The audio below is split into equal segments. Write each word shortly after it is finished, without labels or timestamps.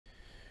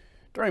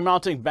During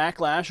mounting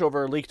backlash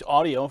over leaked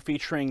audio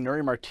featuring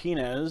Nury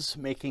Martinez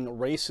making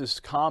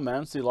racist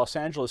comments, the Los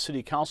Angeles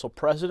City Council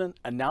president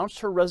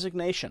announced her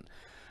resignation.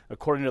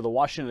 According to the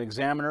Washington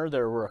Examiner,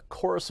 there were a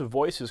chorus of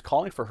voices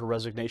calling for her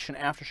resignation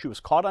after she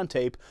was caught on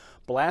tape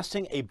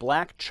blasting a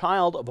black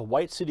child of a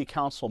white city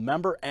council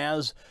member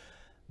as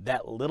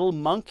 "that little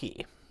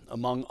monkey,"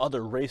 among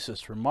other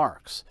racist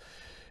remarks.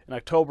 In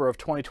October of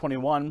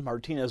 2021,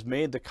 Martinez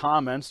made the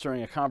comments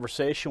during a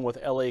conversation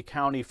with LA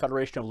County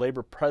Federation of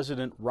Labor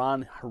President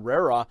Ron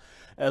Herrera,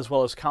 as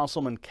well as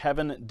Councilman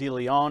Kevin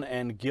DeLeon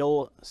and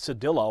Gil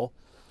Cedillo.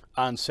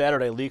 On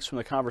Saturday, leaks from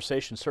the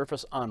conversation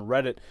surfaced on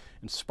Reddit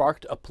and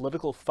sparked a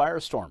political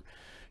firestorm.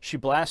 She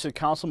blasted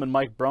Councilman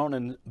Mike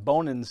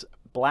Bonin's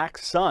black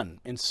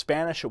son in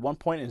Spanish at one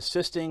point,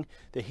 insisting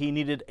that he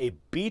needed a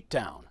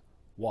beatdown.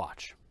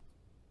 Watch.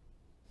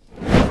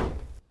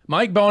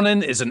 Mike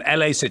Bonin is an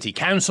LA City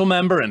Council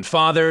member and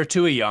father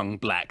to a young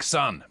black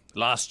son.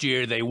 Last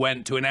year, they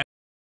went to an